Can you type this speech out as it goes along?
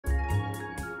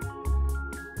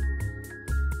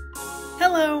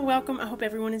Hello, welcome. I hope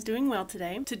everyone is doing well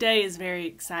today. Today is very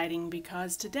exciting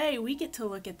because today we get to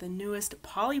look at the newest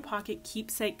Polly Pocket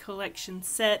Keepsake Collection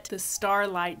set, the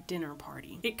Starlight Dinner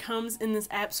Party. It comes in this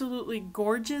absolutely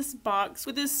gorgeous box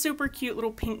with this super cute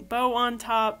little pink bow on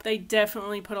top. They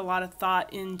definitely put a lot of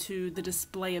thought into the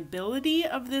displayability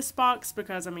of this box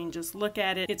because, I mean, just look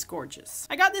at it. It's gorgeous.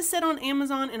 I got this set on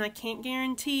Amazon and I can't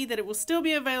guarantee that it will still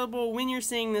be available when you're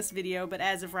seeing this video, but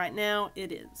as of right now,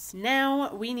 it is.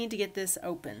 Now we need to get this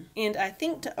open. And I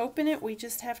think to open it, we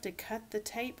just have to cut the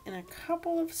tape in a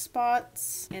couple of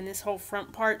spots, and this whole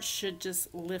front part should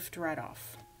just lift right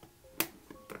off.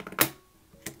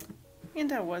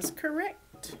 And I was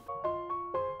correct.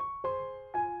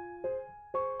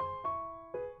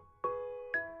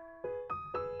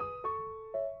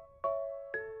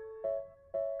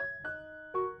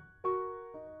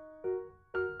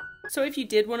 So if you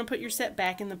did want to put your set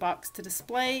back in the box to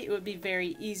display, it would be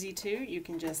very easy to. You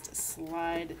can just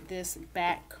slide this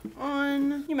back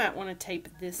on. You might want to tape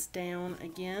this down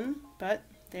again, but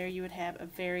there you would have a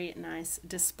very nice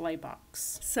display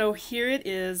box. So here it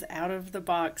is out of the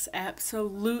box.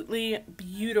 Absolutely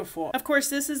beautiful. Of course,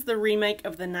 this is the remake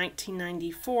of the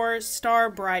 1994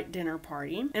 Starlight Dinner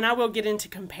Party, and I will get into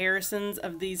comparisons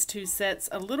of these two sets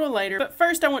a little later, but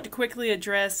first I want to quickly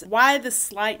address why the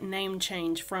slight name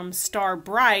change from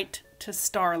Starbright to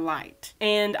Starlight.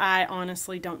 And I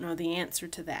honestly don't know the answer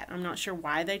to that. I'm not sure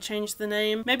why they changed the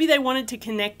name. Maybe they wanted to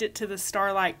connect it to the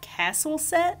Starlight Castle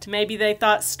set. Maybe they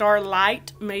thought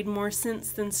Starlight made more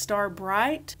sense than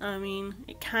Starbright. I mean,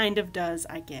 it kind of does,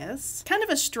 I guess. Kind of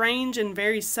a strange and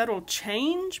very subtle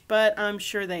change, but I'm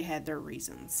sure they had their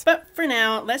reasons. But for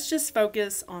now, let's just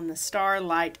focus on the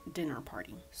Starlight Dinner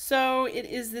Party. So it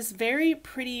is this very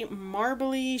pretty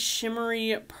marbly,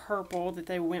 shimmery purple that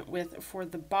they went with for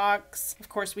the box. Of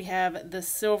course, we have the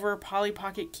silver Polly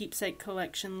Pocket Keepsake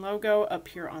Collection logo up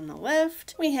here on the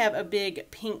left. We have a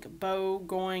big pink bow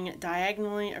going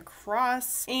diagonally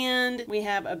across, and we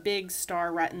have a big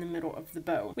star right in the middle of the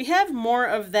bow. We have more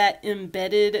of that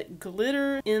embedded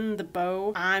glitter in the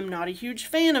bow. I'm not a huge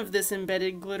fan of this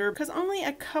embedded glitter because only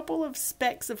a couple of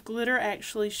specks of glitter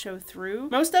actually show through.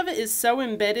 Most of it is so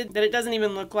embedded that it doesn't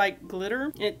even look like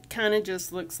glitter. It kind of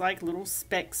just looks like little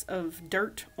specks of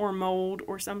dirt or mold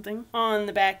or something. On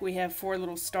the back, we have 4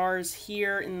 little stars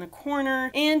here in the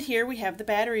corner, and here we have the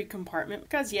battery compartment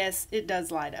because yes, it does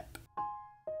light up.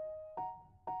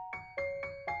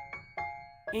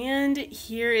 And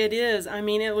here it is. I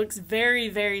mean, it looks very,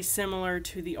 very similar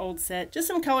to the old set. Just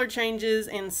some color changes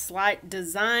and slight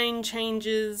design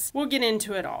changes. We'll get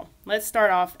into it all. Let's start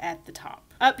off at the top.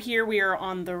 Up here we are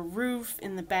on the roof.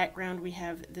 In the background we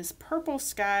have this purple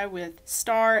sky with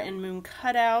star and moon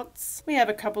cutouts. We have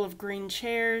a couple of green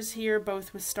chairs here,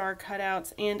 both with star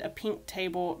cutouts, and a pink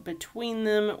table between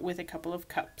them with a couple of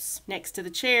cups. Next to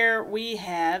the chair we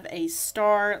have a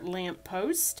star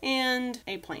lamppost and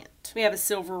a plant. We have a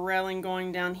silver railing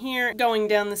going down here. Going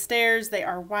down the stairs, they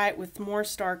are white with more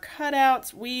star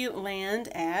cutouts. We land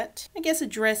at, I guess, a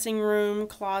dressing room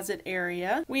closet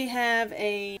area. We have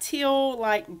a teal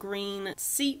light green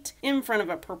seat in front of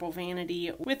a purple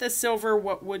vanity with a silver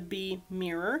what would be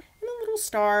mirror and a little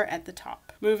star at the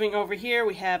top. Moving over here,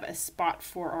 we have a spot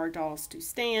for our dolls to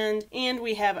stand, and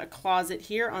we have a closet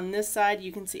here. On this side,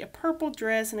 you can see a purple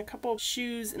dress and a couple of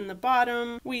shoes in the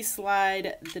bottom. We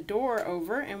slide the door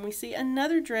over and we see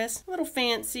another dress, a little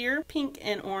fancier, pink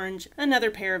and orange, another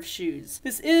pair of shoes.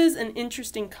 This is an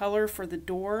interesting color for the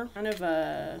door, kind of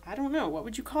a, I don't know, what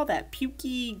would you call that?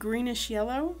 Pukey greenish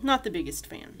yellow? Not the biggest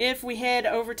fan. If we head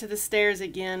over to the stairs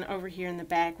again, over here in the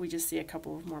back, we just see a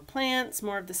couple of more plants,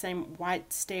 more of the same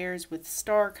white stairs with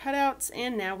star cutouts,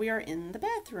 and now we are in the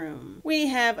bathroom. We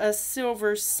have a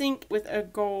silver sink with a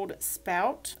gold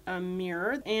spout, a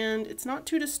mirror, and it's not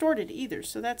too distorted either,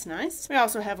 so that's nice. We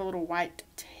also have a little white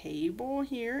table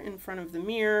here in front of the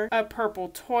mirror, a purple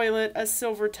toilet, a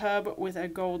silver tub with a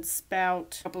gold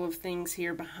spout, a couple of things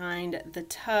here behind the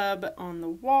tub on the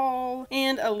wall,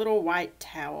 and a little white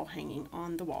towel hanging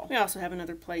on the wall. We also have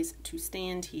another place to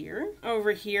stand here.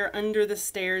 Over here under the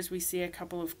stairs we see a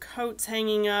couple of coats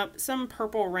hanging up, some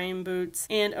purple rain boots,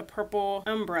 and a purple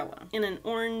umbrella in an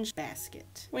orange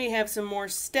basket. We have some more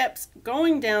steps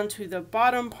going down to the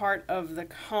bottom part of the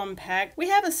compact. We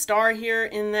have a star here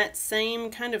in that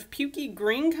same kind of pukey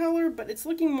green color, but it's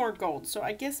looking more gold. So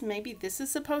I guess maybe this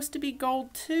is supposed to be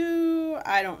gold too.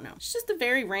 I don't know. It's just a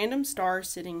very random star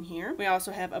sitting here. We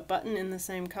also have a button in the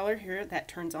same color here that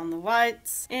turns on the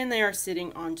lights, and they are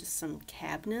sitting on just some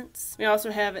cabinets. We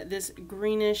also have this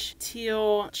greenish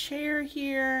teal chair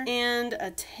here and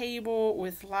a table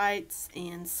with lights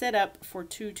and set up for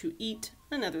 2 to eat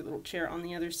Another little chair on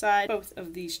the other side. Both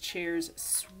of these chairs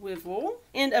swivel.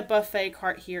 And a buffet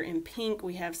cart here in pink.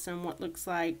 We have some what looks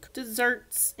like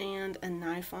desserts and a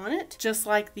knife on it. Just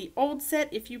like the old set,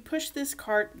 if you push this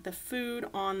cart, the food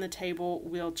on the table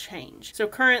will change. So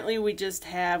currently we just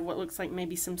have what looks like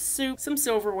maybe some soup, some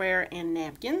silverware, and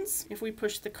napkins. If we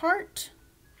push the cart,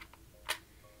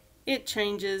 it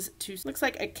changes to, looks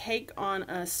like a cake on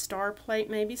a star plate,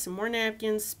 maybe some more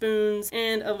napkins, spoons,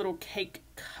 and a little cake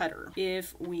cutter.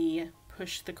 If we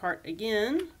push the cart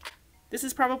again, this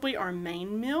is probably our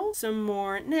main meal. Some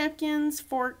more napkins,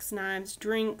 forks, knives,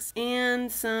 drinks,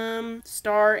 and some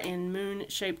star and moon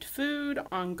shaped food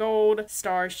on gold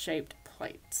star shaped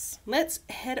plates. Let's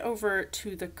head over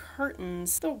to the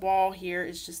curtains. The wall here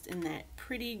is just in that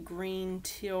pretty green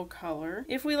teal color.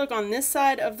 If we look on this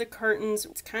side of the curtains,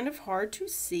 it's kind of hard to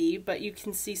see, but you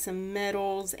can see some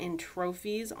medals and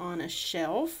trophies on a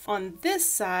shelf. On this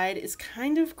side is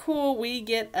kind of cool. We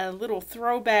get a little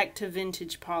throwback to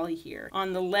vintage Polly here.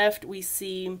 On the left, we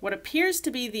see what appears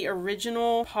to be the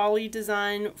original Polly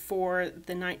design for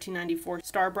the 1994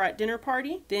 Starlight Dinner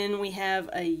Party. Then we have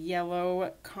a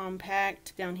yellow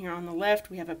compact. Down here on the left,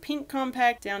 we have a pink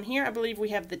compact. Down here, I believe we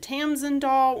have the Tamsin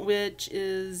doll, which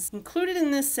is included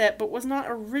in this set, but was not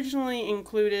originally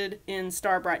included in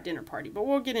Starlight Dinner Party. But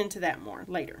we'll get into that more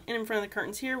later. And in front of the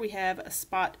curtains here, we have a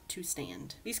spot to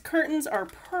stand. These curtains are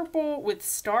purple with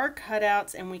star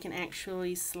cutouts, and we can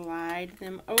actually slide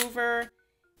them over.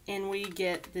 And we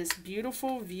get this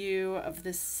beautiful view of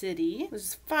the city.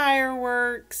 There's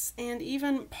fireworks and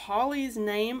even Polly's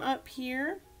name up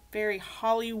here. Very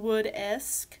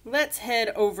Hollywood-esque. Let's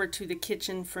head over to the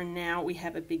kitchen for now. We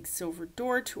have a big silver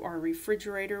door to our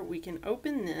refrigerator. We can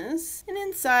open this. And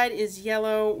inside is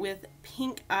yellow with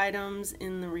pink items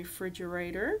in the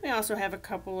refrigerator. We also have a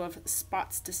couple of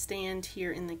spots to stand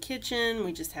here in the kitchen.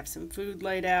 We just have some food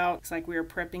laid out. Looks like we are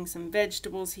prepping some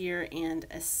vegetables here and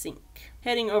a sink.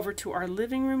 Heading over to our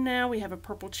living room now, we have a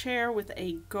purple chair with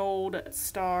a gold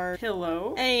star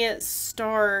pillow, a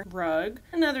star rug,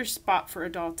 another spot for a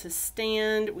doll to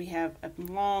stand. We have a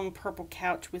long purple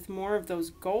couch with more of those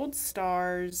gold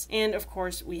stars, and of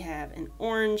course we have an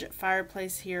orange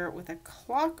fireplace here with a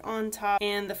clock on top,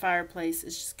 and the fireplace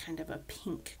is just kind of a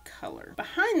pink color.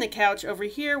 Behind the couch over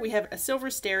here, we have a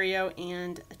silver stereo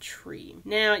and a tree.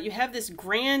 Now you have this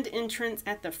grand entrance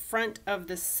at the front of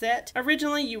the set.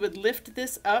 Originally you would lift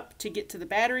this up to get to the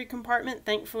battery compartment.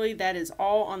 Thankfully that is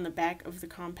all on the back of the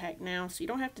compact now, so you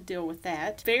don't have to deal with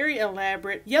that. Very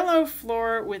elaborate yellow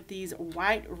floor with these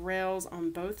white rails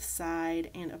on both sides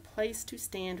and a place to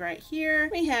stand right here.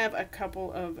 We have a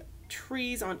couple of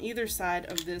trees on either side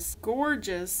of this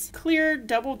gorgeous clear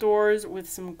double doors with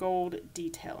some gold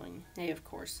detailing. They of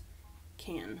course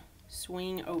can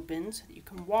swing open so that you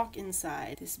can walk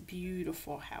inside this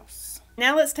beautiful house.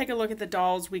 Now let's take a look at the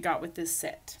dolls we got with this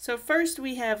set. So first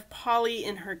we have Polly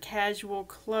in her casual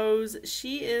clothes.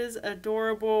 She is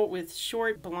adorable with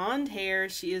short blonde hair.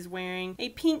 She is wearing a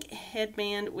pink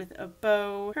headband with a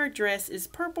bow. Her dress is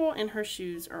purple and her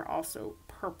shoes are also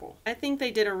purple. I think they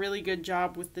did a really good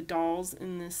job with the dolls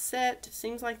in this set.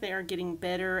 Seems like they are getting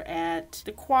better at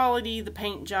the quality, the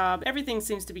paint job. Everything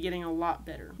seems to be getting a lot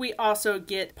better. We also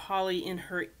get Polly in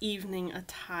her evening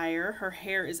attire. Her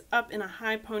hair is up in a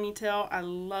high ponytail. I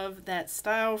love that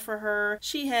style for her.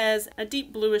 She has a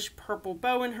deep bluish purple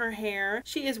bow in her hair.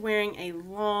 She is wearing a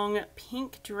long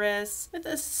pink dress with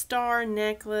a star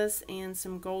necklace and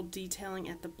some gold detailing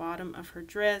at the bottom of her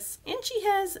dress. And she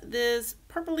has this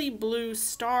purpley blue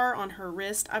star on her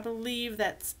wrist. I believe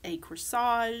that's a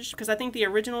corsage, because I think the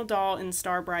original doll in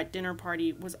Starlight Dinner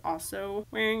Party was also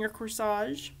wearing a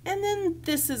corsage. And then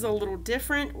this is a little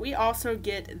different. We also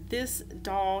get this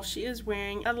doll. She is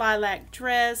wearing a lilac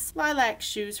dress, lilac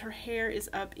shoes. Her hair is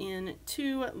up in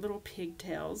two little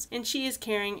pigtails, and she is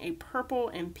carrying a purple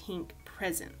and pink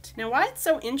present. Now why it's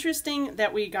so interesting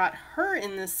that we got her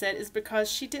in this set is because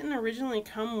she didn't originally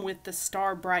come with the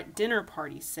Starlight Dinner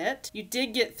Party set. You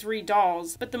did get 3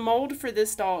 dolls, but the mold for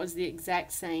this doll is the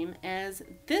exact same as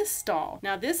this doll.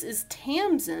 Now this is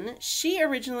Tamsin. She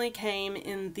originally came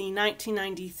in the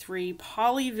 1993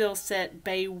 Pollyville set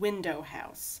Bay Window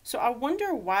House. So I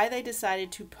wonder why they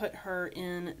decided to put her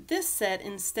in this set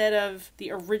instead of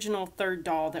the original 3rd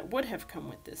doll that would have come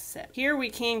with this set. Here we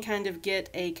can kind of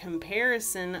get a comparison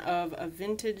comparison of a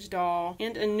vintage doll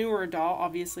and a newer doll.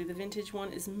 Obviously the vintage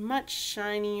one is much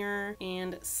shinier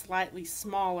and slightly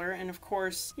smaller, and of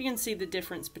course you can see the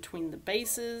difference between the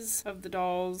bases of the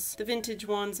dolls. The vintage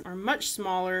ones are much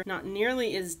smaller, not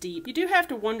nearly as deep. You do have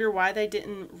to wonder why they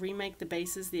didn't remake the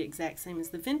bases the exact same as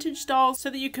the vintage dolls so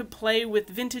that you could play with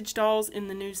vintage dolls in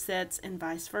the new sets and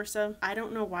vice versa. I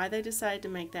don't know why they decided to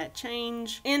make that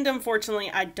change, and unfortunately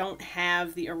I don't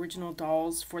have the original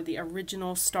dolls for the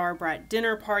original Starlight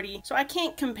Dinner Party, so I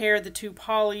can't compare the two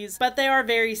Pollys, but they are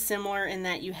very similar in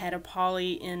that you had a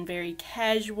Polly in very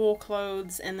casual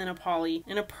clothes and then a Polly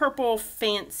in a purple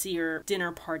fancier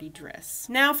dinner party dress.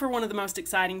 Now for one of the most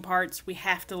exciting parts, we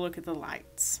have to look at the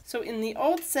lights. So in the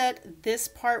old set, this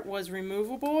part was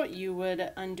removable. You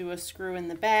would undo a screw in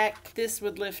the back, this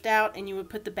would lift out, and you would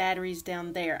put the batteries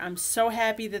down there. I'm so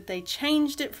happy that they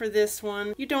changed it for this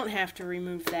one. You don't have to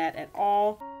remove that at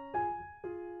all.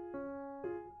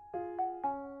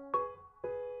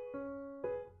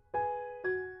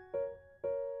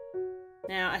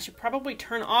 Now I should probably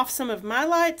turn off some of my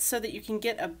lights so that you can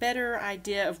get a better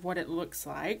idea of what it looks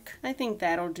like. I think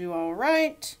that'll do all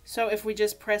right. So if we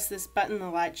just press this button, the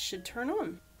lights should turn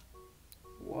on.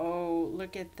 Whoa,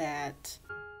 look at that.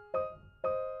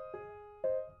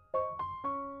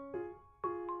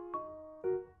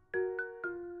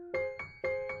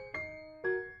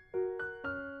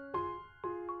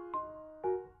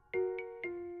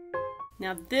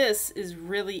 Now this is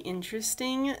really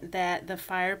interesting that the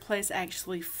fireplace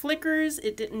actually flickers.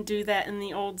 It didn't do that in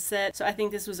the old set, so I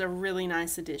think this was a really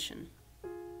nice addition.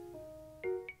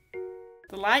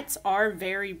 The lights are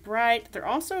very bright. They're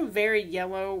also very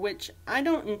yellow, which I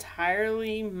don't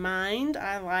entirely mind.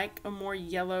 I like a more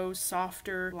yellow,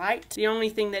 softer light. The only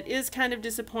thing that is kind of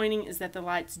disappointing is that the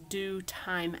lights do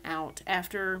time out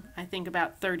after, I think,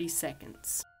 about 30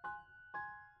 seconds.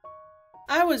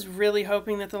 I was really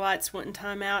hoping that the lights wouldn't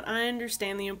time out. I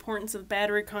understand the importance of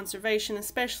battery conservation,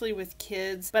 especially with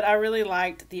kids, but I really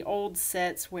liked the old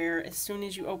sets where as soon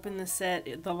as you open the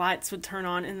set, the lights would turn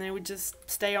on and they would just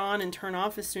stay on and turn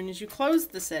off as soon as you close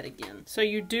the set again. So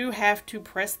you do have to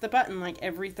press the button like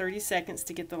every 30 seconds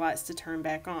to get the lights to turn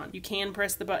back on. You can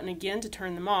press the button again to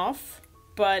turn them off,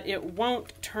 but it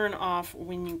won't turn off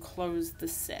when you close the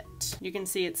set. You can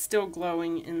see it's still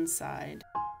glowing inside.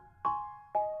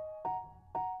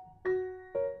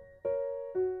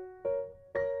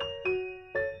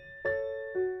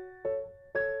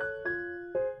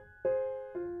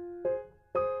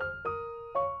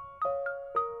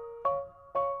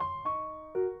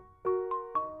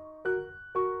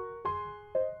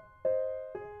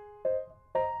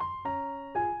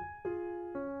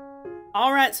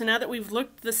 Alright, so now that we've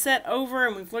looked the set over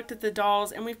and we've looked at the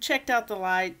dolls and we've checked out the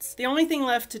lights, the only thing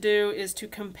left to do is to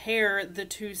compare the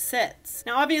two sets.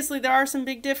 Now obviously there are some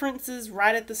big differences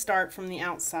right at the start from the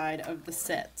outside of the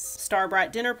sets.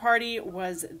 Starlight Dinner Party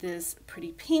was this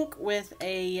pretty pink with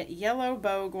a yellow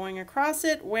bow going across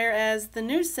it, whereas the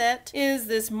new set is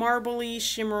this marbly,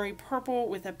 shimmery purple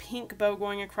with a pink bow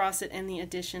going across it and the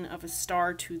addition of a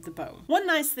star to the bow. One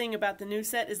nice thing about the new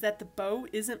set is that the bow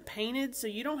isn't painted, so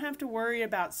you don't have to worry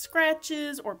about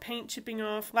scratches or paint chipping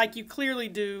off like you clearly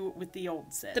do with the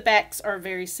old set. The backs are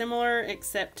very similar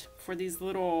except for these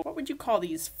little, what would you call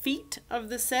these, feet of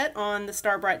the set. On the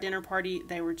Starlight Dinner Party,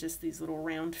 they were just these little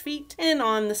round feet, and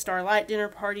on the Starlight Dinner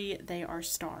Party, they are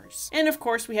stars. And of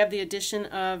course, we have the addition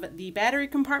of the battery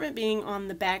compartment being on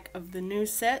the back of the new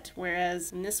set,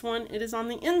 whereas in this one, it is on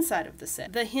the inside of the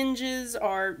set. The hinges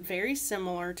are very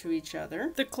similar to each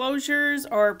other. The closures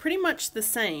are pretty much the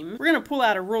same. We're gonna pull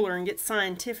out a ruler and get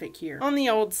scientific here. On the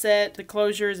old set, the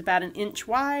closure is about 1 inch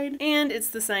wide, and it's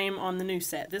the same on the new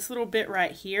set. This little bit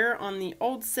right here on the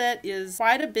old set is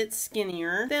quite a bit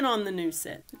skinnier than on the new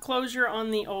set. The closure on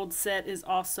the old set is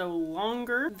also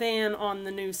longer than on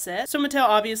the new set. So Mattel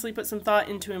obviously put some thought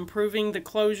into improving the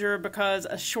closure because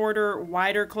a shorter,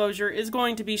 wider closure is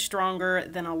going to be stronger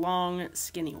than a long,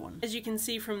 skinny one. As you can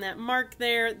see from that mark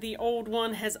there, the old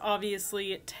one has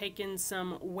obviously taken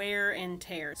some wear and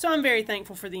tear. So I'm very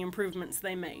thankful for the improvements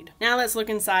they made. Now let's look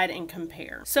inside and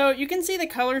compare. So you can see the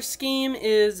color scheme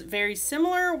is very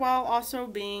similar while also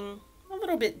being a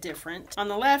little bit different. On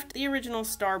the left, the original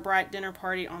Starlight Dinner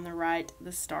Party. On the right,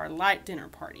 the Starlight Dinner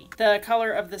Party. The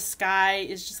color of the sky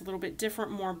is just a little bit different,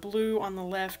 more blue on the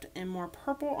left and more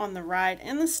purple on the right.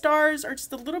 And the stars are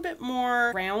just a little bit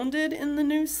more rounded in the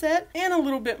new set and a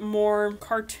little bit more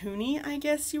cartoony, I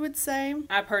guess you would say.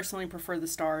 I personally prefer the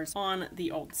stars on the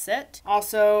old set.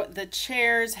 Also, the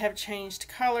chairs have changed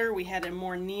color. We had a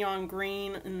more neon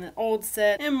green in the old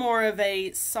set and more of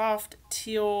a soft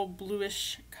teal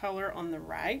bluish color on on the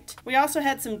right. We also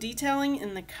had some detailing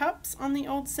in the cups on the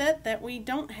old set that we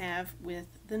don't have with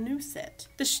the new set.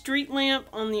 The street lamp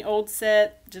on the old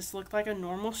set just looked like a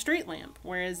normal street lamp,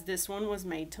 whereas this one was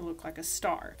made to look like a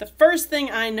star. The first thing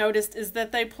I noticed is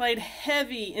that they played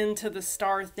heavy into the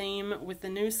star theme with the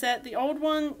new set. The old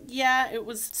one, yeah, it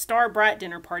was Starlight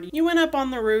Dinner Party. You went up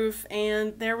on the roof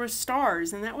and there were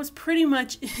stars, and that was pretty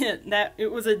much it. That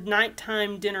it was a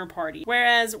nighttime dinner party.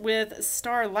 Whereas with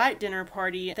Starlight Dinner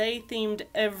Party, they themed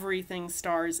everything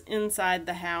stars. Inside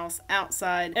the house,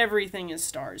 outside, everything is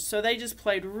stars. So they just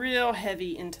played real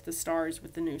heavy into the stars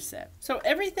with the new set. So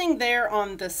everything there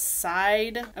on the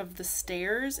side of the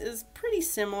stairs is pretty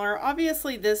similar.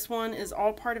 Obviously this one is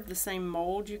all part of the same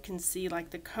mold. You can see like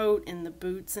the coat and the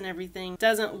boots and everything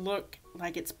doesn't look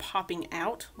like it's popping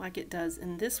out like it does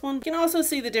in this one. You can also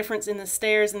see the difference in the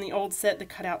stairs. In the old set, the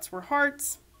cutouts were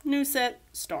hearts. New set,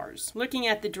 stars. Looking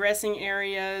at the dressing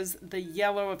areas, the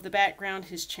yellow of the background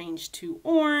has changed to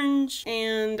orange,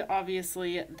 and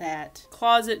obviously that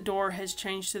closet door has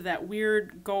changed to that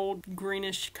weird gold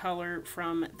greenish color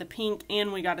from the pink,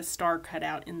 and we got a star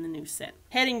cutout in the new set.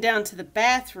 Heading down to the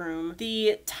bathroom,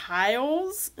 the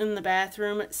tiles in the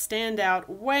bathroom stand out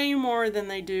way more than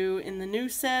they do in the new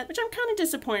set, which I'm kind of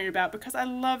disappointed about because I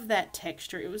love that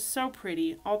texture. It was so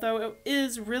pretty, although it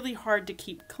is really hard to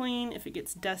keep clean if it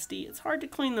gets dusty. It's hard to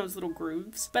clean those little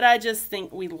grooves, but I just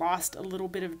think we lost a little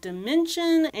bit of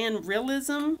dimension and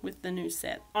realism with the new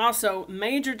set. Also,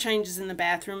 major changes in the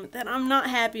bathroom that I'm not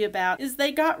happy about is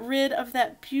they got rid of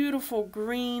that beautiful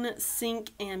green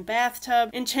sink and bathtub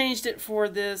and changed it for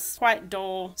this quite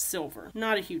dull silver.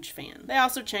 Not a huge fan. They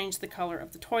also changed the color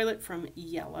of the toilet from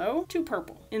yellow to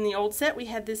purple. In the old set, we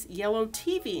had this yellow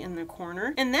TV in the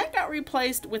corner, and that got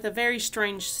replaced with a very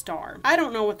strange star. I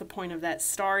don't know what the point of that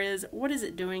star is. What is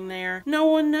it doing there? No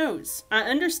one knows. I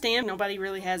understand nobody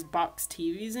really has box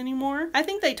TVs anymore. I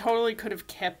think they totally could have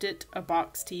kept it a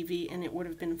box TV and it would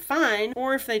have been fine,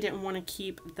 or if they didn't want to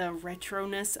keep the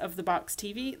retroness of the box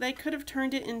TV, they could have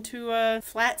turned it into a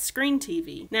flat screen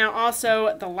TV. Now also,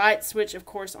 the light switch, of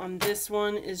course, on this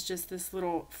one is just this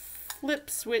little flip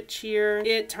switch here.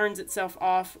 It turns itself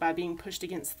off by being pushed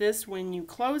against this when you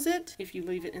close it, if you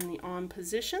leave it in the on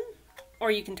position. Or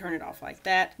you can turn it off like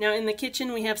that. Now in the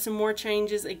kitchen we have some more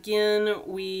changes. Again,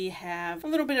 we have a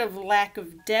little bit of lack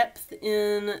of depth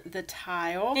in the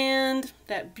tile, and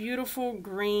that beautiful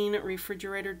green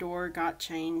refrigerator door got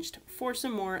changed for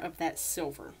some more of that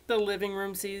silver. The living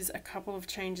room sees a couple of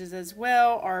changes as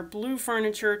well. Our blue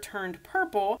furniture turned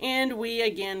purple, and we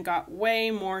again got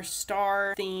way more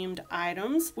star themed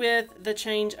items with the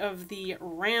change of the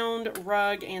round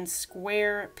rug and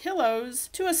square pillows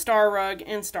to a star rug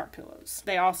and star pillows.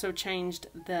 They also changed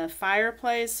the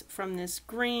fireplace from this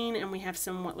green, and we have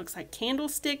some what looks like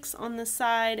candlesticks on the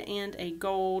side and a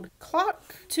gold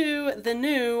clock, to the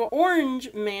new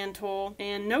orange mantle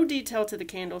and no detail to the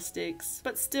candlesticks,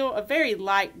 but still a very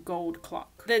light gold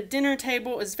clock. The dinner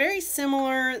table is very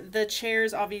similar. The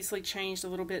chairs obviously changed a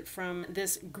little bit from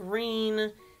this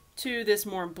green to this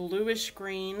more bluish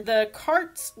green. The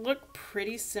carts look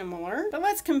pretty similar, but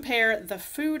let's compare the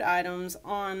food items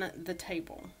on the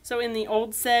table. So in the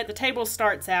old set, the table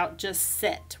starts out just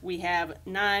set. We have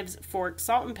knives, forks,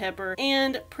 salt and pepper,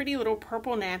 and pretty little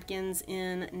purple napkins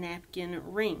in napkin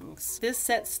rings. This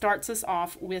set starts us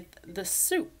off with the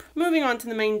soup. Moving on to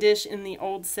the main dish in the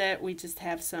old set, we just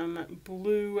have some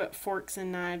blue forks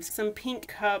and knives, some pink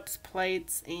cups,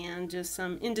 plates, and just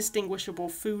some indistinguishable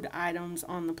food items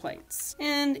on the plates.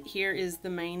 And here is the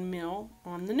main meal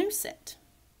on the new set.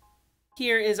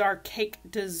 Here is our cake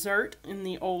dessert in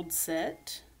the old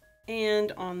set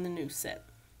and on the new set.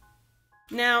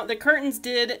 Now, the curtains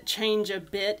did change a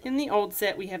bit. In the old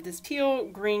set, we have this teal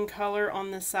green color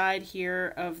on the side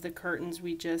here of the curtains.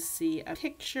 We just see a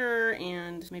picture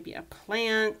and maybe a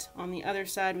plant. On the other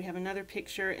side, we have another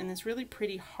picture and this really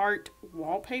pretty heart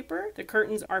wallpaper. The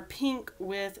curtains are pink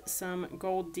with some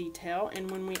gold detail,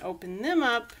 and when we open them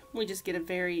up, we just get a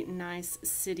very nice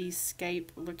cityscape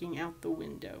looking out the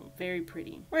window. Very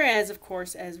pretty. Whereas, of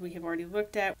course, as we have already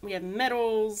looked at, we have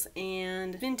metals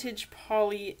and vintage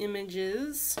poly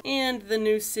images, and the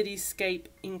new cityscape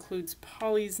includes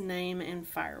Polly's name and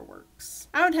fireworks.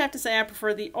 I would have to say I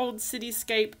prefer the old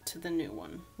cityscape to the new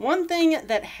one. One thing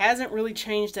that hasn't really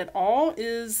changed at all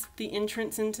is the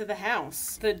entrance into the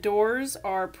house. The doors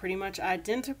are pretty much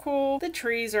identical. The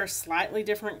trees are slightly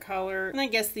different color, and I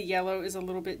guess the yellow is a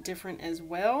little bit different as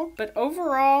well, but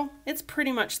overall it's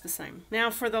pretty much the same. Now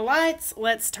for the lights,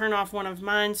 let's turn off one of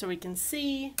mine so we can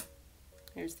see.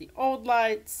 Here's the old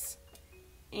lights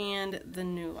and the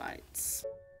new lights.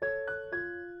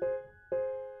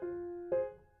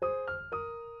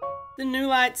 The new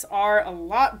lights are a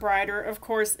lot brighter. Of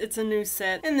course, it's a new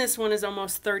set, and this one is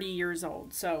almost 30 years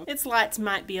old, so its lights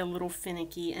might be a little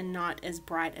finicky and not as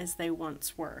bright as they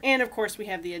once were. And of course, we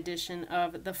have the addition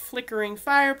of the flickering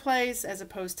fireplace as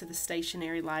opposed to the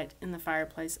stationary light in the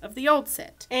fireplace of the old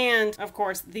set. And of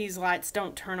course, these lights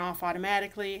don't turn off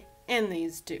automatically, and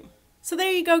these do. So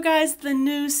there you go, guys, the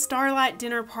new Starlight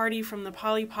Dinner Party from the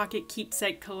Polly Pocket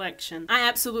Keepsake Collection. I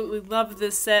absolutely love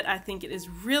this set. I think it is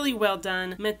really well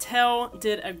done. Mattel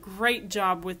did a great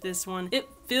job with this one. It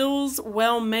feels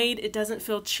well made. It doesn't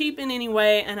feel cheap in any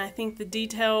way, and I think the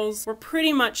details were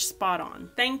pretty much spot on.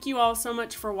 Thank you all so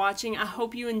much for watching. I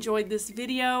hope you enjoyed this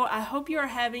video. I hope you are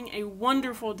having a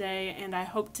wonderful day, and I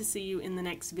hope to see you in the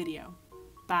next video.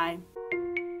 Bye.